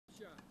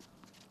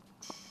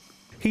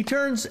He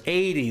turns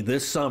 80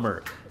 this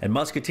summer, and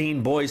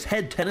Muscatine boys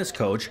head tennis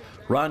coach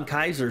Ron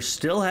Kiser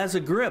still has a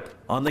grip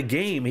on the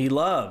game he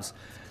loves.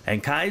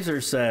 And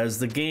Kiser says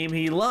the game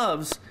he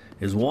loves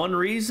is one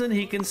reason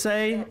he can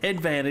say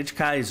advantage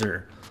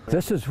Kiser.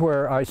 This is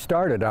where I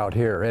started out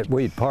here at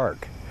Weed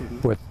Park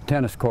with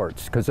tennis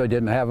courts because I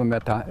didn't have them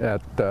at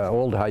the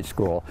old high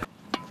school.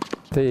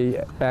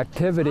 The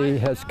activity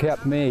has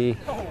kept me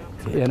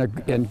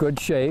in good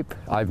shape.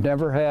 I've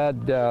never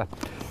had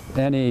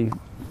any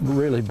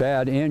really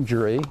bad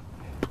injury,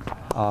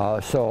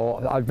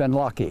 so I've been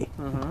lucky.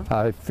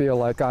 I feel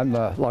like I'm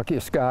the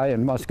luckiest guy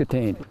in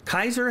Muscatine.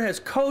 Kiser has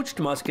coached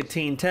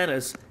Muscatine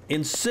tennis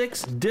in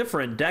 6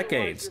 different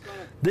decades.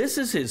 This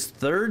is his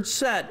 3rd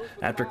set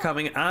after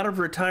coming out of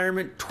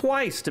retirement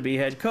twice to be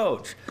head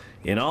coach.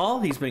 In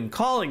all, he's been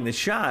calling the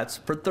shots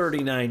for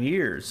 39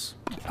 years.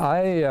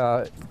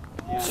 I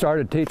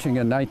started teaching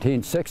in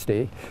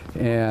 1960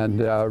 and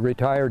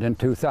retired in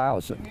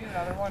 2000.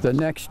 The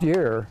next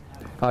year,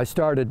 I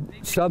started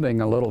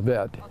subbing a little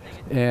bit,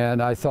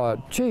 and I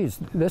thought, geez,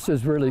 this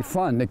is really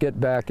fun to get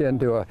back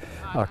into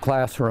a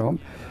classroom.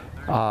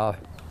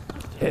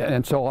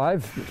 And so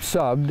I've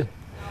subbed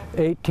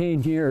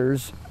 18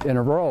 years in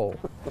a row.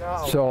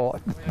 So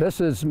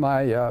this is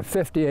my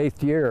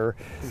 58th year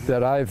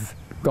that I've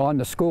gone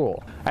to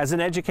school. As an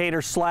educator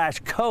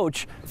 /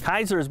 coach,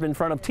 Kiser has been in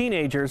front of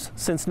teenagers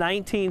since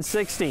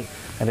 1960,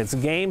 and it's a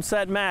game,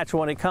 set, match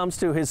when it comes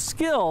to his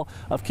skill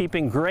of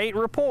keeping great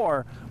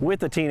rapport with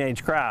the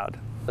teenage crowd.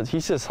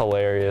 He's just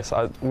hilarious.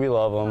 We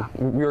love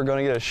him. We were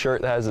going to get a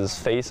shirt that has his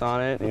face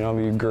on it, you know,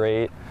 it'd be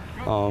great.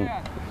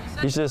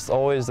 He's just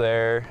always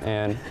there,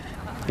 and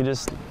he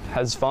just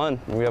has fun.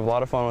 We have a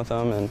lot of fun with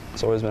him, and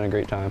it's always been a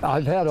great time.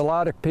 I've had a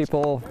lot of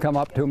people come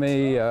up to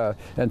me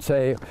and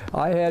say,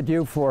 I had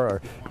you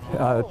for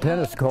a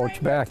tennis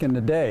coach back in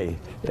the day.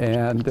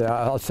 And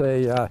I'll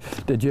say,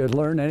 did you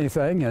learn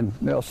anything? And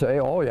they'll say,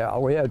 oh yeah,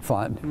 we had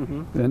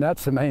fun. And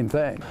that's the main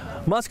thing.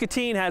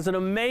 Muscatine has an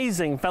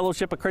amazing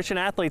Fellowship of Christian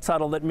Athletes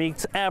huddle that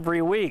meets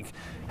every week.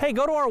 Hey,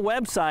 go to our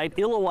website,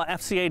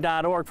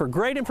 ILLOWAFCA.org, for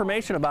great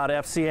information about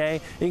FCA,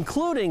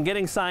 including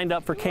getting signed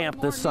up for camp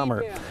this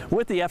summer.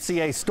 With the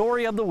FCA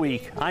Story of the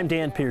Week, I'm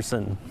Dan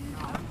Pearson.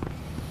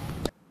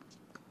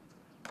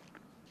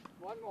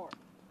 One more.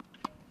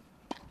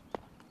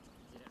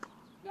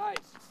 Nice.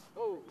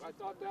 Oh, I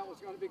thought that was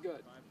going to be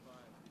good.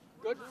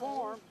 Good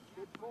form.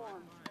 Good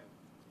form.